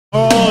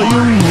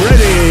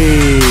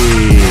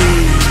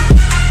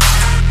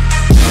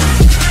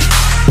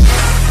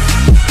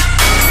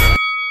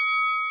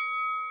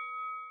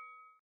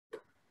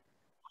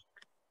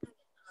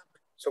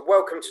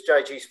welcome to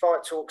JG's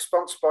Fight Talk,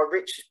 sponsored by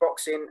Rich's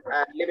Boxing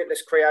and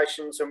Limitless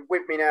Creations. And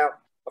with me now,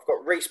 I've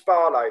got Reece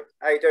Barlow.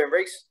 How you doing,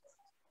 Reece?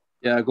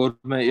 Yeah, good,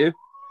 mate. You?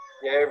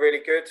 Yeah,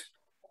 really good.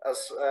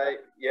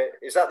 Yeah,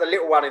 is that the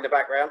little one in the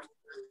background?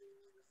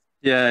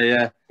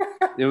 Yeah.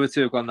 The other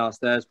two have gone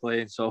downstairs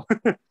playing, so.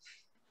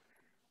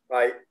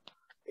 Mate,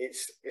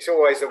 it's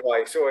always the way.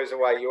 It's always the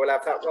way. You will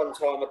have that one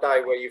time a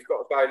day where you've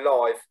got to go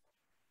live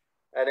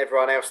and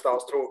everyone else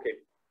starts talking.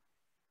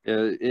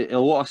 Yeah,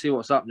 he'll want to see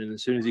what's happening.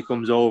 As soon as he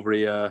comes over,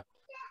 he'll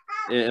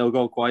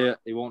go quiet.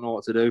 He won't know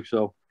what to do,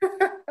 so.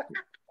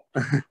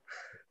 Well,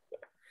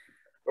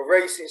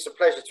 Reece, it's a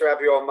pleasure to have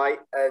you on, mate.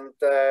 And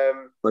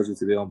Pleasure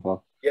to be on,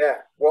 Paul. Yeah,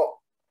 what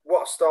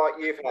a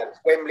start you've had.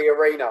 Wembley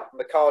Arena on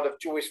the card of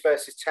Joyce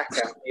versus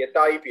Tacker, your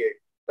debut.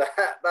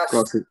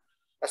 That's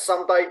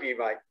some debut,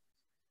 mate.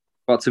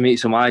 Got to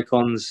meet some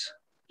icons.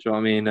 Do you know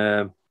what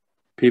I mean?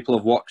 People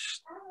I've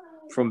watched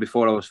from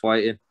before I was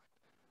fighting.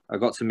 I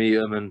got to meet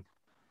them, and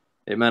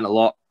it meant a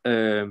lot.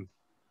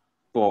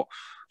 But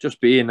just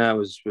being there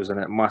was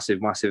a massive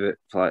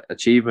like,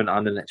 achievement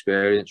and an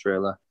experience,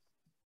 really.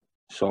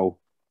 So,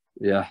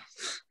 yeah,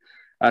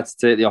 I had to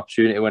take the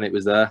opportunity when it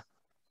was there.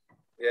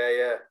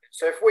 Yeah.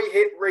 So if we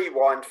hit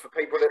rewind for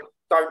people that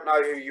don't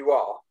know who you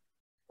are,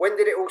 when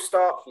did it all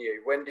start for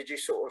you? When did you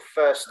sort of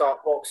first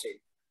start boxing?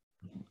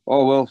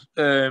 Oh, well,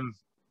 I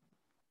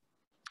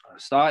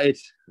started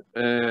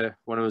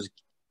when I was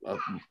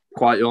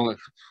quite young. I'm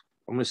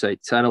going to say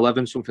 10,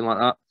 11, something like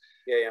that.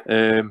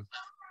 Yeah.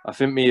 I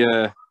think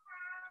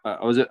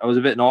I was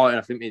a bit naughty,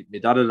 and I think my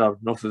dad had had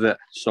enough of it.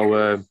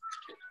 So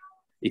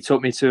he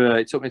took me to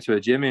a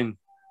gym in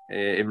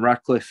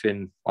Radcliffe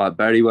in like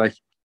Berryway,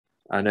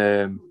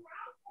 and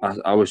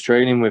I was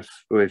training with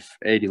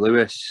Adi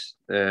Lewis,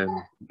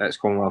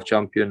 ex-Commonwealth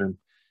champion,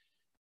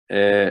 and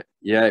it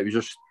was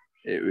just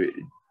as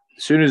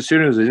soon as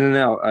I was in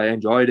there, I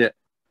enjoyed it.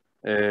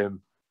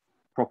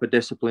 Proper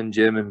disciplined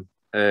gym,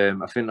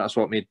 and I think that's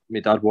what my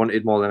dad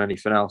wanted more than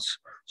anything else.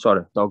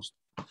 Sorry, dogs,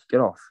 get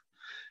off.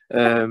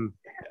 Sorry,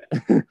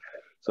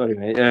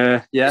 mate.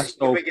 This is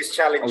the biggest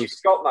challenge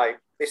you've got, mate.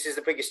 This is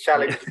the biggest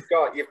challenge you've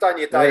got. You've done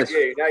your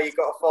debut. Now you've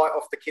got to fight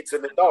off the kids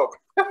and the dog.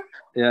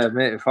 Yeah,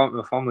 mate.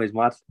 My family's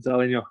mad, I'm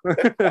telling you.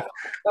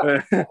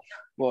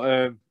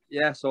 But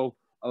so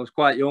I was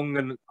quite young,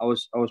 and I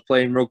was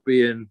playing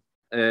rugby, and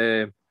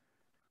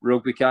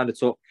rugby kind of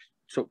took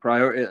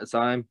priority at the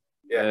time.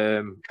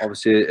 Yeah.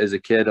 Obviously, as a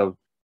kid, I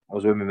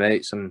was with my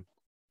mates, and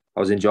I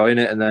was enjoying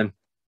it. And then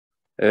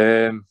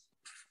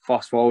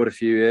fast forward a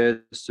few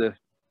years to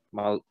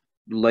my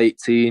late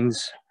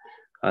teens,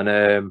 and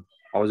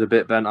I was a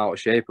bit bent out of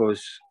shape. I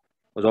was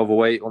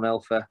overweight,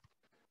 unhealthy.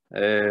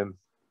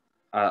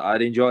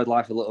 I'd enjoyed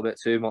life a little bit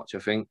too much, I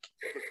think.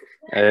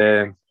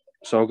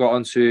 So I got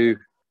onto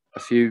a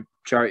few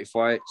charity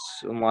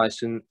fights,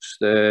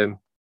 unlicensed. I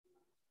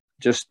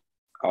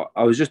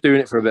was just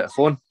doing it for a bit of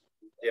fun.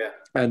 Yeah.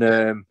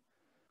 And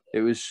it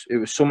was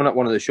someone at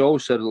one of the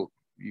shows said, "Look,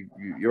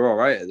 you're all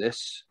right at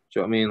this. Do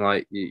you know what I mean?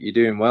 Like you're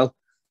doing well."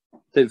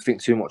 Didn't think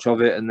too much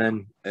of it, and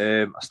then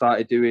I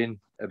started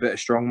doing a bit of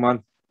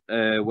strongman,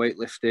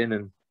 weightlifting,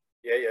 and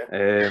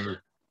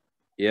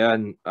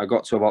and I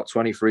got to about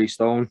 23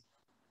 stone,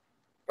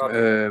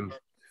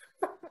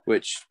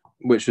 which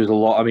was a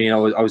lot. I mean, I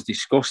was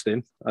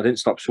disgusting. I didn't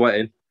stop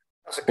sweating.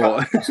 That's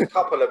a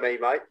couple of me,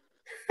 mate.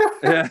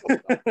 Yeah,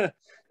 a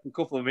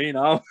couple of me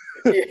now.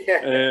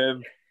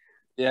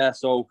 Yeah.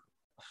 So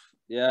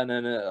and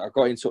then I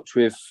got in touch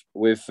with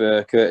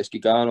Curtis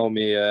Gigano,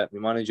 my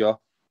manager,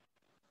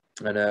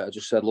 and I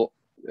just said, "Look,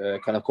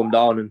 can I come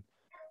down and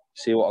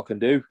see what I can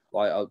do?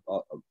 Like, I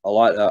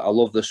like that. I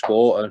love the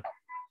sport, and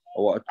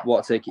I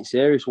want to take it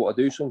serious. I want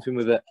to do something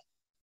with it."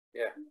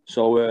 Yeah.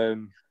 So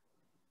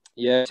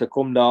to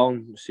come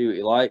down, see what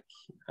you like,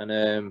 and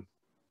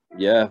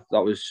that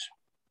was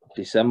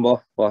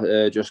December,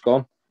 just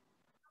gone.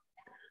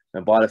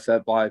 And by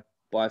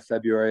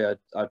February, I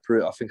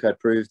think I'd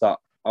proved that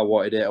I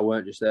wanted it. I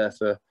weren't just there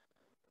for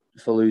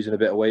losing a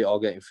bit of weight or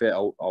getting fit.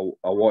 I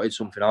wanted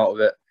something out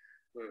of it.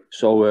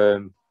 So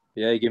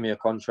he gave me a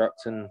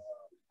contract, and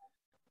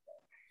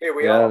here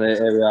we are.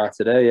 Here we are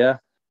today. Yeah,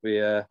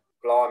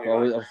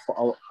 Blimey, a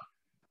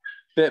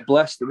bit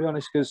blessed, to be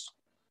honest, because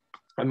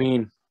I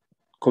mean,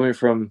 coming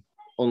from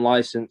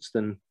unlicensed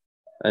and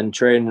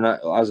training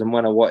as and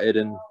when I wanted,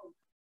 and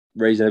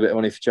raising a bit of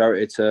money for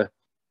charity, to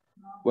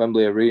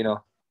Wembley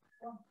Arena,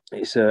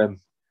 it's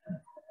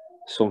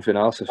something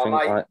else, I think.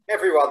 Mate, like,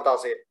 everyone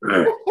does it.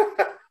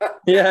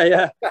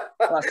 Yeah,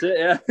 that's it.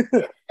 Yeah,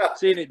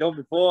 seen it done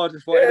before.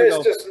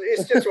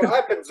 It's just what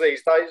happens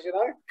these days, you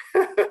know.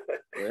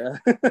 Yeah.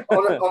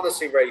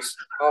 Honestly, Reece,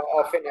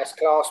 I think that's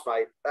class,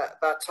 mate.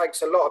 That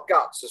takes a lot of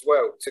guts as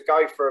well to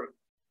go from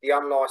the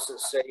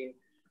unlicensed scene,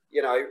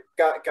 you know,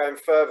 going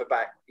further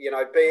back, you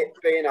know,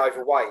 being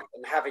overweight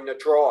and having the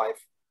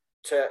drive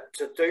to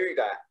do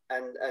that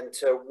and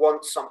to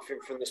want something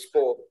from the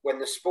sport, when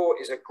the sport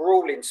is a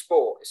grueling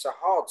sport. It's a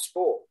hard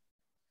sport,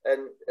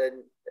 and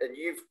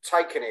you've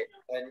taken it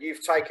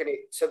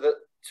to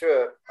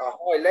a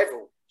high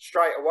level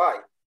straight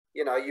away.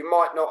 you know, you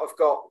might not have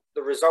got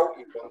the result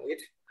you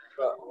wanted,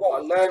 but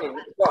what a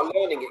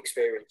learning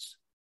experience.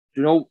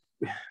 You know,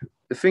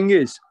 the thing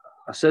is,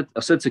 I said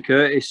to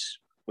Curtis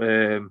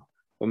when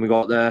we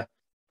got there,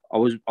 I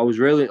was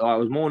really I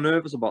was more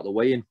nervous about the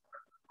weigh-in.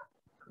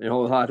 You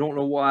know, I don't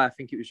know why. I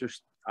think it was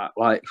just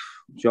like,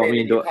 do you know what I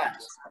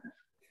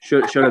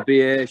mean? Should I be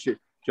here? Do you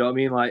know what I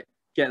mean? Like,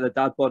 get the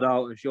dad bod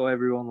out and show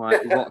everyone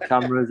like there's a lot of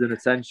cameras and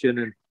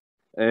attention.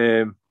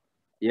 And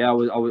yeah, I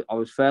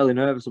was fairly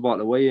nervous about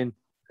the weigh-in.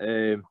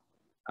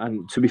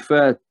 And to be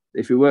fair,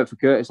 if it weren't for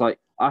Curtis, like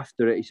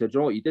after it, he said, "You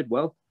know what, you did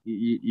well.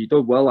 You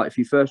did well. Like, if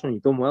you first one, you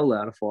done well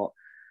there." And I thought,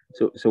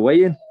 so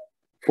weigh-in.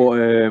 But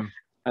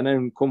and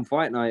then come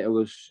fight night, I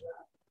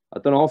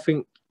don't know. I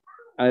think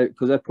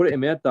because I put it in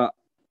my head that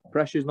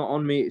pressure's not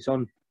on me; it's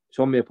on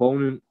my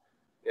opponent.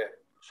 Yeah.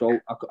 So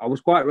I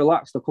was quite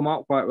relaxed. I come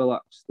out quite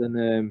relaxed,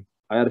 and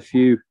I had a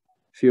few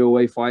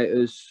away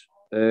fighters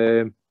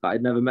that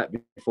I'd never met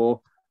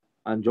before,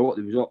 and you know what,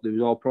 there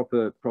was all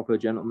proper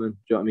gentlemen. Do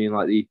you know what I mean?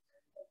 Like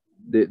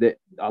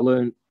I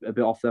learned a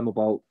bit off them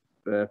about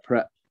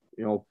prep,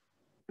 you know,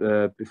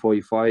 before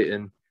you fight,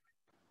 and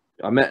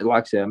I met,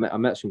 like I say, I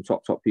met some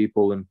top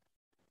people, and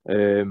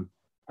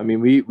I mean,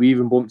 we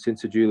even bumped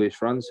into Julius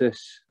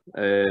Francis,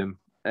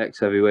 ex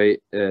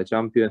heavyweight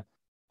champion,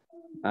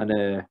 and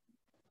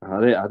I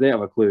didn't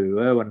have a clue who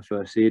we were when I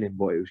first seen him,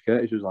 but it was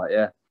Curtis. He was like,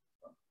 "Yeah,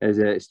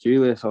 it's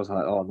Julius." I was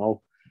like, "Oh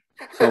no!"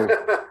 So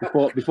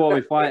before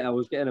we fight, I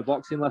was getting a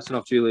boxing lesson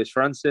off Julius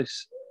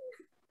Francis.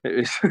 It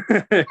was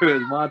it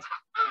was mad.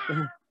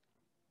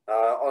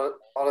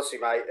 Honestly,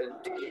 mate, and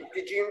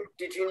did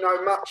you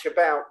know much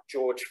about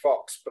George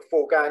Fox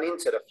before going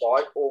into the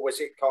fight, or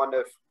was it kind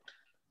of?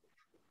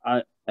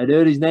 I'd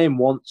heard his name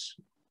once.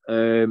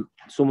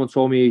 Someone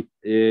told me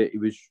he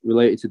was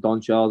related to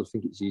Don Charles. I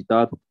think it's his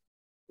dad.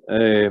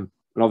 And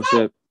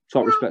obviously,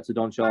 top respect to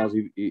Don Charles.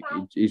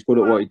 He's good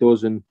at what he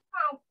does. And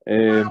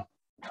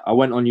I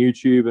went on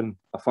YouTube and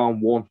I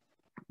found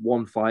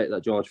one fight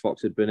that George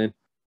Fox had been in,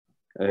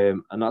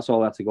 and that's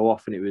all I had to go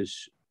off. And it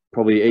was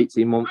probably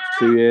 18 months,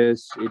 2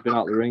 years. He'd been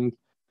out the ring,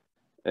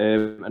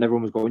 and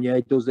everyone was going, "Yeah,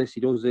 he does this,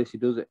 he does this, he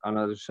does it." And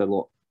I just said,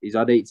 "Look, he's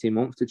had 18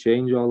 months to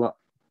change all that."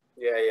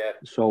 Yeah.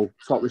 So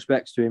top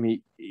respects to him.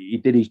 He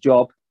did his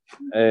job,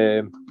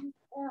 and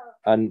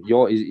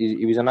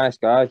he was a nice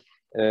guy.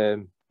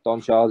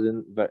 Don Charles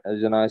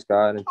is a nice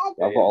guy, and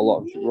I've got a lot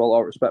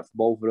of respect for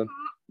both of them.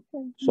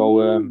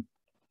 So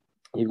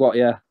you've got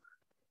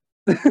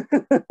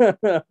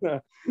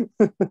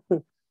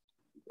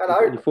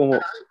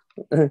Hello.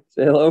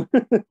 Say hello.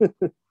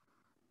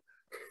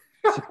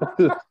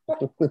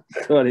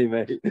 Sorry,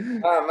 mate.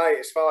 Oh, mate,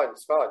 it's fine.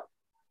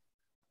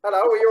 Hello,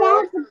 are you all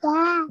right?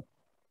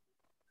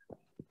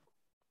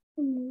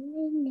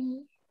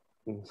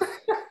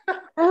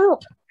 Oh.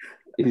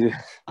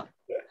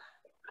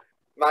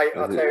 Mate,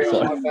 I tell you,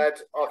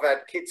 I've had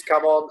kids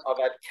come on.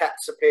 I've had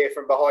cats appear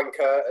from behind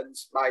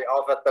curtains. Mate,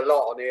 I've had the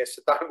lot on here,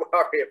 so don't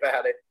worry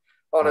about it.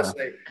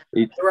 Honestly,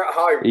 they're at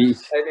home, and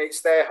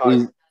it's their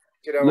home.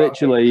 Do you know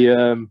literally, what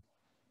I mean?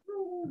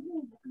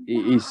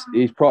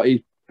 He's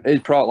probably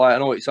like, I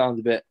know it sounds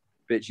a bit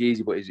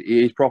cheesy, but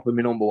he's probably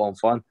my number one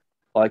fan.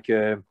 Like,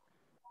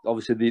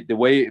 obviously the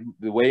way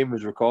it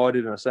was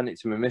recorded, and I sent it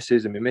to my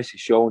missus, and my missus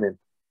showed him,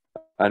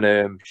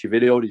 and she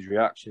videoed his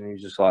reaction. He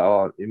was just like,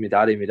 "Oh, my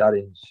daddy."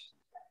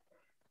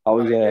 I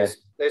was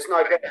there's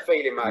no better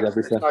feeling, mate.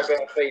 There's no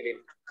better feeling,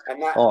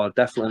 and that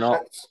definitely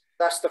not.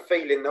 That's the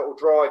feeling that will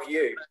drive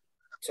you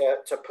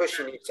to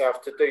pushing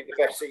yourself to do the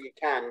best that you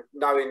can,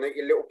 knowing that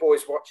your little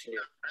boy's watching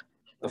you.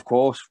 Of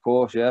course,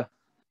 yeah.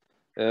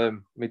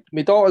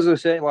 My daughters are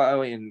saying, like, I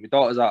mean, my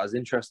daughters aren't as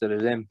interested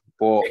as him,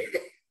 but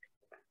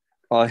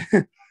like,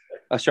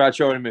 I tried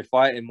showing him my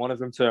fight, and one of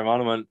them turned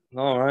around and went,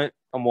 "All right,"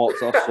 and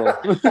walked off. So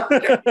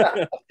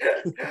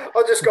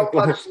I just got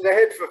punched in the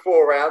head for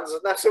 4 rounds,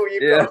 and that's all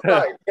you've got to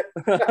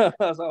say.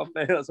 That's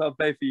how I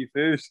pay for your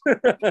food.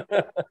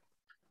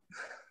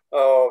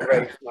 Oh,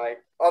 Reece, mate.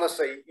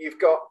 Honestly, you've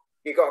got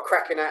a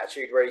cracking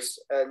attitude, Reece,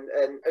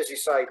 and as you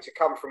say, to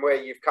come from where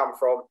you've come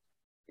from,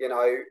 you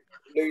know,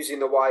 losing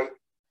the weight,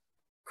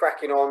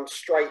 cracking on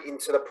straight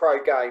into the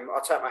pro game. I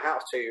take my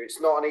hat to you. It's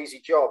not an easy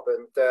job,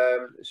 and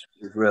it's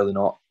really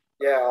not.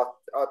 Yeah,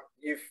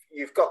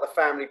 you've got the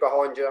family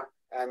behind you,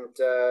 and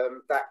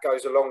that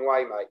goes a long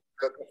way, mate.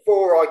 But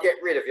before I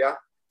get rid of you,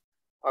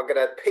 I'm going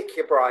to pick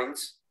your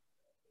brains.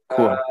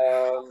 Cool.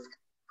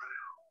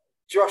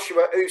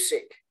 Joshua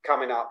Usyk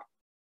coming up.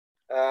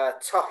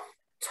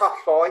 Tough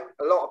fight.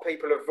 A lot of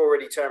people have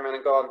already turned around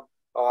and gone,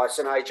 "Oh, it's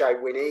an AJ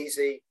win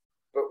easy."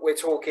 But we're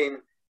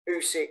talking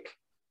Usyk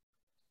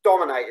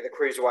dominated the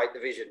cruiserweight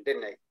division,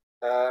 didn't he?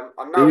 I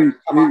know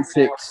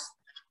Usyk.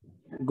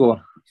 Go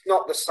on. It's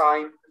not the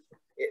same.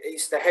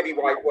 It's the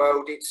heavyweight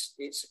world.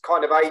 It's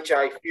kind of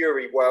AJ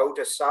Fury world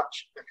as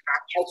such.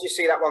 How do you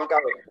see that one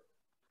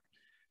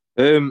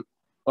going?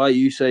 Like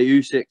you say,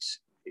 Usyk's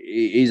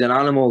he's an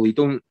animal. He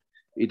don't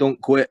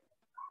quit.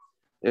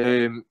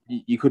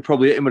 You could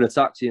probably hit him with a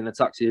taxi, and the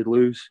taxi would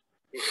lose.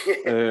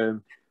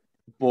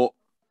 But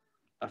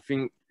I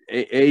think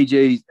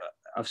AJ,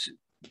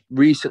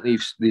 recently,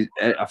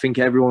 I think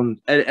anyone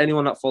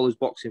that follows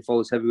boxing,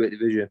 follows heavyweight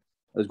division,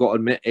 has got to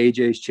admit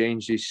AJ's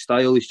changed his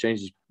style, he's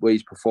changed his way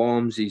he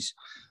performs,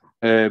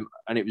 and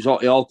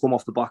it all come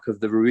off the back of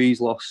the Ruiz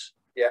loss.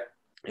 Yeah.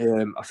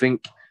 I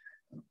think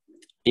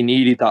he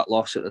needed that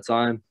loss at the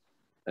time.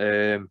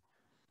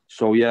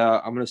 So yeah,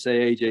 I'm going to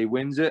say AJ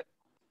wins it,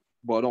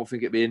 but I don't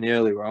think it'd be in the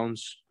early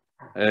rounds.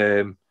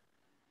 And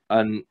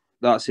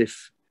that's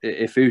if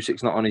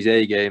Usyk's not on his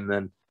A game,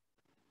 then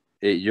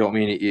you know what I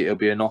mean. It'll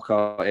be a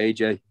knockout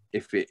AJ.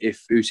 If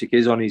Usyk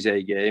is on his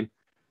A game,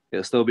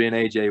 it'll still be an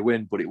AJ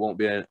win, but it won't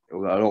be. I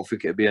don't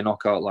think it'll be a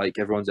knockout like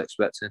everyone's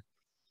expecting.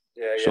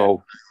 Yeah.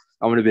 So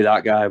I'm going to be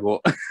that guy,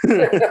 but.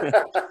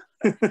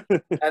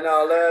 And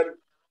I'll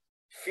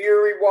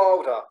Fury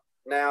Wilder.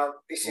 Now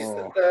this is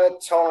the third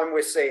time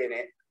we're seeing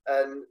it,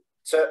 and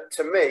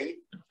to me,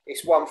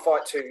 it's one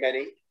fight too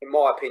many, in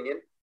my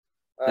opinion.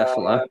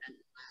 Definitely.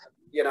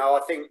 I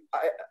think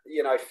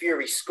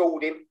Fury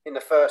schooled him in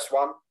the first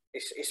one.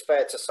 It's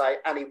fair to say,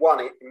 and he won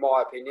it, in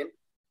my opinion.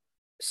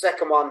 The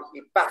second one,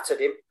 he battered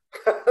him.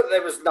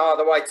 There was no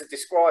other way to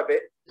describe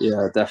it.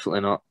 Yeah,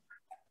 definitely not.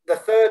 The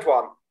third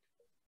one,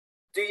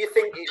 do you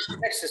think it's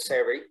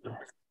necessary?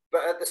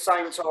 But at the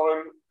same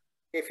time,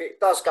 if it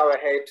does go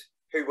ahead,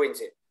 who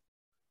wins it?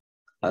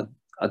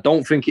 I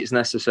don't think it's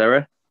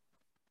necessary.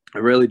 I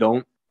really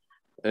don't.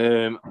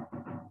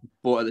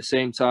 But at the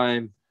same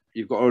time,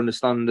 you've got to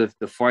understand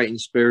the fighting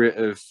spirit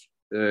of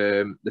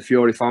the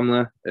Fury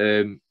family,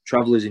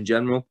 travellers in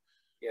general.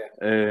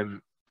 Yeah.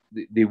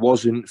 They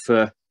wasn't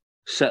for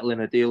settling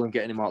a deal and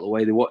getting him out of the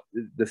way.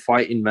 They're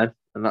fighting men,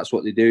 and that's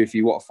what they do. If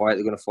you want to fight,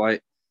 they're going to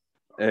fight.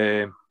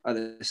 At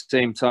the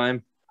same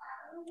time,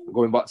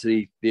 going back to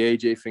the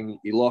AJ thing,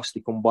 he lost,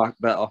 he come back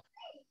better.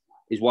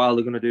 Is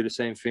Wilder going to do the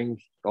same thing?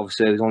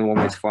 Obviously, there's only one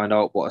way to find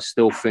out, but I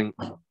still think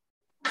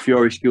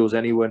Fury skills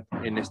anyone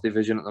in this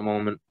division at the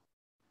moment.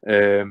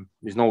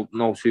 There's no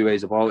two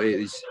ways about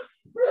it.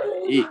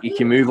 He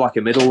can move like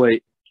a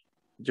middleweight.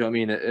 Do you know what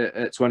I mean?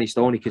 At 20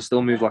 stone, he can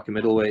still move like a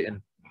middleweight,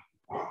 and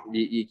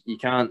you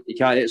can't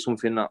hit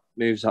something that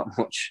moves that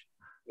much.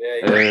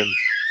 Yeah.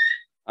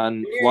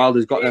 And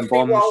Wilder's got them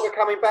bombs. Wilder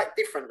coming back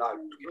different though.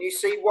 Can you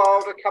see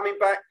Wilder coming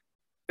back?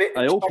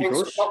 I hope he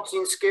does.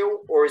 Boxing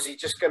skill, or is he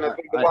just going to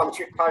be the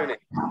one-trick pony?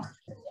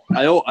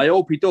 I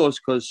hope he does,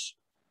 because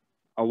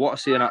I want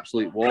to see an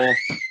absolute war.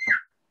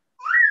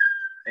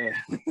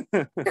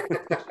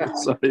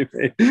 Sorry,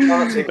 mate.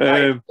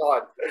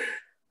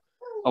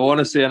 I want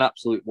to see an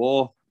absolute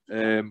war,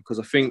 because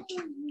I think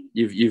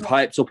you've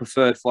hyped up a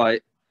third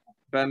fight.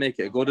 Better make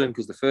it a good one,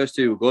 because the first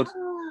two were good.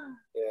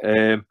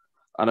 Yeah.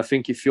 And I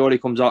think if Fury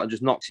comes out and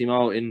just knocks him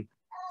out in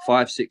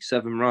 5, 6,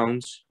 7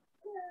 rounds,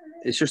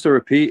 it's just a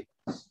repeat.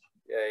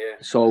 Yeah.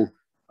 So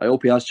I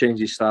hope he has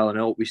changed his style, and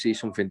I hope we see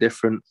something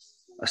different.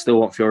 I still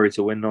want Fury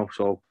to win though.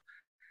 So.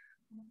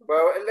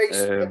 Well, at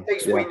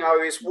least we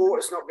know his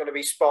water's not going to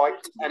be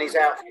spiked, and his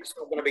outfit's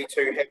not going to be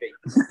too heavy.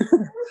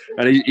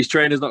 And his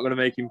trainer's not going to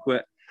make him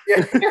quit.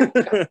 Yeah.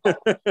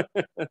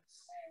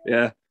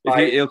 Yeah.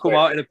 He'll come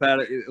out in a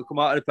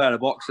pair of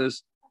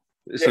boxers,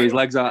 so his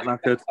legs aren't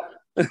knackered.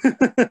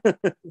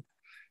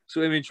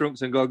 Swimming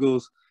trunks and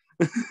goggles.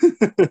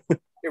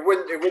 It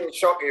wouldn't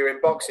shock you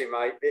in boxing,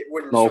 mate. It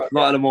wouldn't. No, shock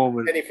not you. at the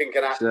moment. Anything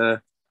can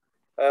happen.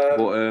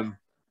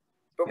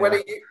 But when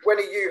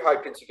are you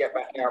hoping to get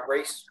back out,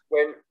 Reece?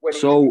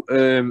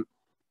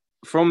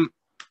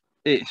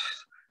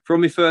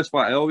 From my first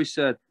fight, I always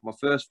said my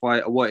first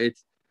fight I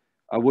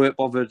weren't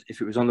bothered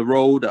if it was on the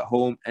road, at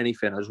home,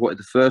 anything. I just wanted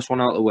the first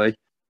one out of the way,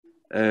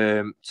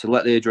 to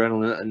let the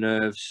adrenaline and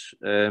nerves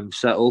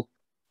settle,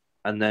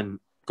 and then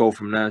go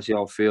from there and see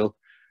how I feel.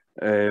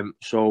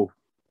 So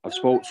I've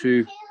spoke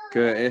to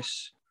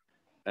Curtis,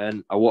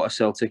 and I want to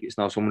sell tickets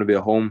now, so I'm going to be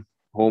a home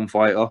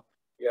fighter.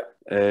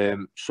 Yeah.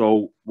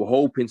 So we're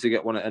hoping to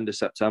get one at end of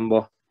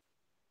September.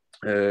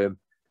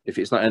 If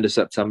it's not end of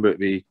September, it'll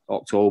be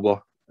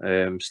October.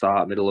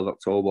 Middle of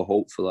October,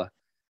 hopefully.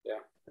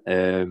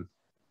 Yeah.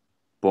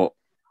 But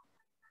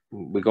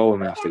we go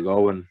when we have to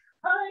go, and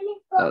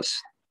that's,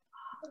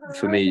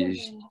 for me,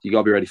 you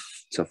got to be ready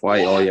to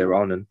fight all year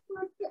round, and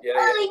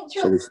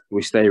so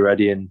we stay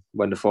ready, and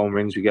when the phone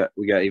rings, we get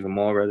even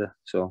more ready.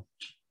 So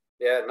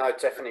yeah, no,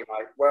 definitely,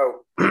 mate.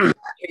 Well,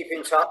 keep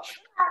in touch,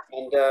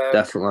 and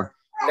definitely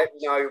let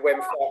me know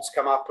when fights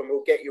come up, and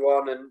we'll get you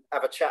on and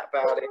have a chat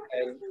about it,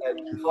 and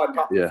hype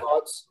up the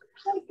fights.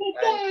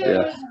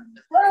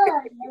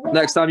 And,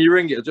 next time you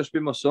ring, it'll just be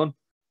my son.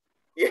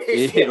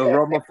 He'll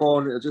rob my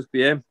phone. It'll just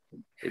be him.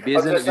 It'll be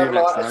his I'll just have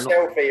interview like next a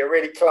time. selfie, a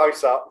really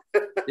close up.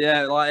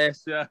 Yeah, like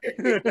this. Yeah.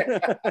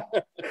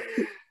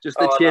 Just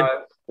the chin.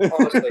 No,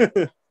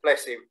 honestly,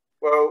 bless him.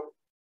 Well,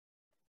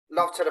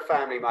 love to the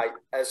family, mate.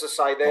 As I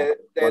say,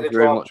 they're the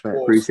very much, mate.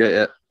 Appreciate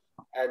it.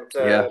 And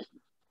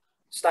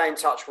stay in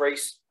touch,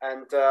 Reece.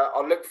 And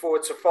I look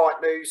forward to fight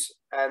news.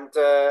 And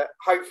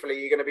hopefully,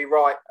 you're going to be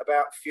right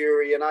about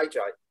Fury and AJ.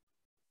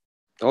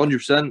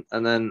 100%.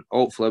 And then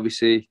hopefully we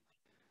see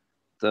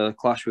the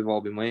clash we've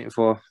all been waiting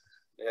for.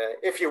 Yeah.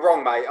 If you're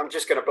wrong, mate, I'm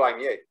just going to blame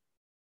you.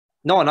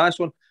 No, nice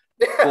one.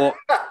 But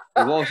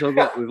we've also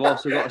got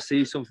to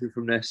see something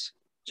from this.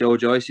 Joe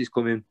Joyce is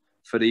coming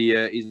for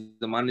the he's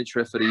the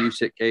mandatory for the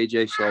Usyk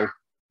KJ, so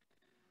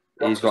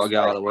he's got to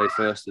get out of the way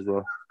first as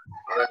well.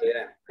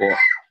 Yeah. But,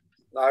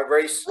 no,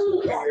 Reece,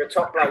 you're a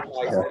top bloke,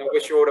 mate, and I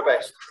wish you all the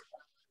best.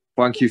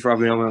 Thank you for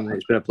having me on, mate.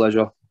 It's been a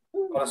pleasure.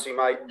 Honestly,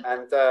 mate.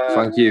 And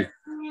thank you.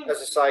 As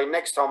I say,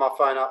 next time I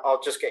phone up,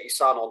 I'll just get your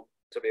son on,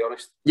 to be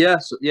honest.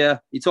 Yes, yeah,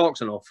 he talks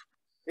enough.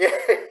 Yeah.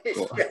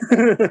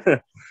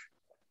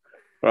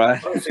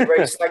 Right. Honestly,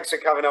 Reece, thanks for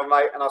coming on,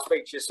 mate, and I'll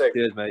speak to you soon.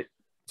 Cheers, mate.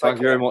 Thank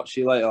you very much.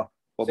 See you later.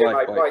 See you,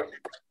 mate. Bye.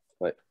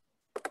 Bye.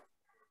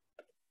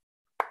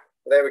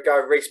 There we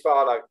go, Reece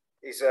Barlow.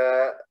 He's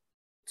a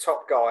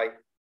top guy.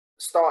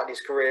 Started his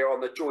career on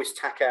the Joyce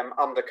Takam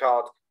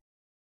undercard.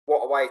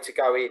 What a way to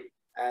go in.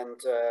 And,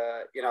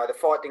 you know, the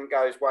fight didn't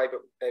go his way,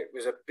 but it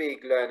was a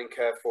big learning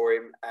curve for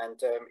him. And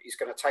he's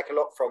going to take a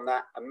lot from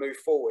that and move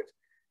forward.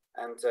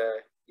 And,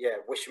 yeah,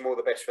 wish him all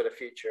the best for the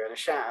future. And a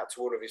shout out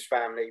to all of his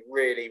family.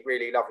 Really,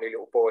 really lovely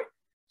little boy.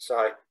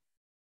 So,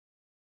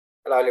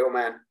 hello, little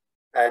man.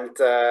 And,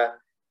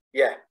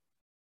 yeah,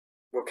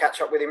 we'll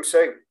catch up with him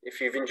soon. If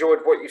you've enjoyed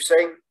what you've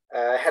seen,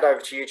 head over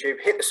to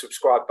YouTube, hit the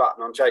subscribe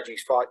button on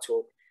JG's Fight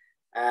Talk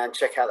and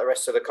check out the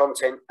rest of the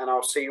content. And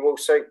I'll see you all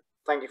soon.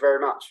 Thank you very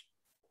much.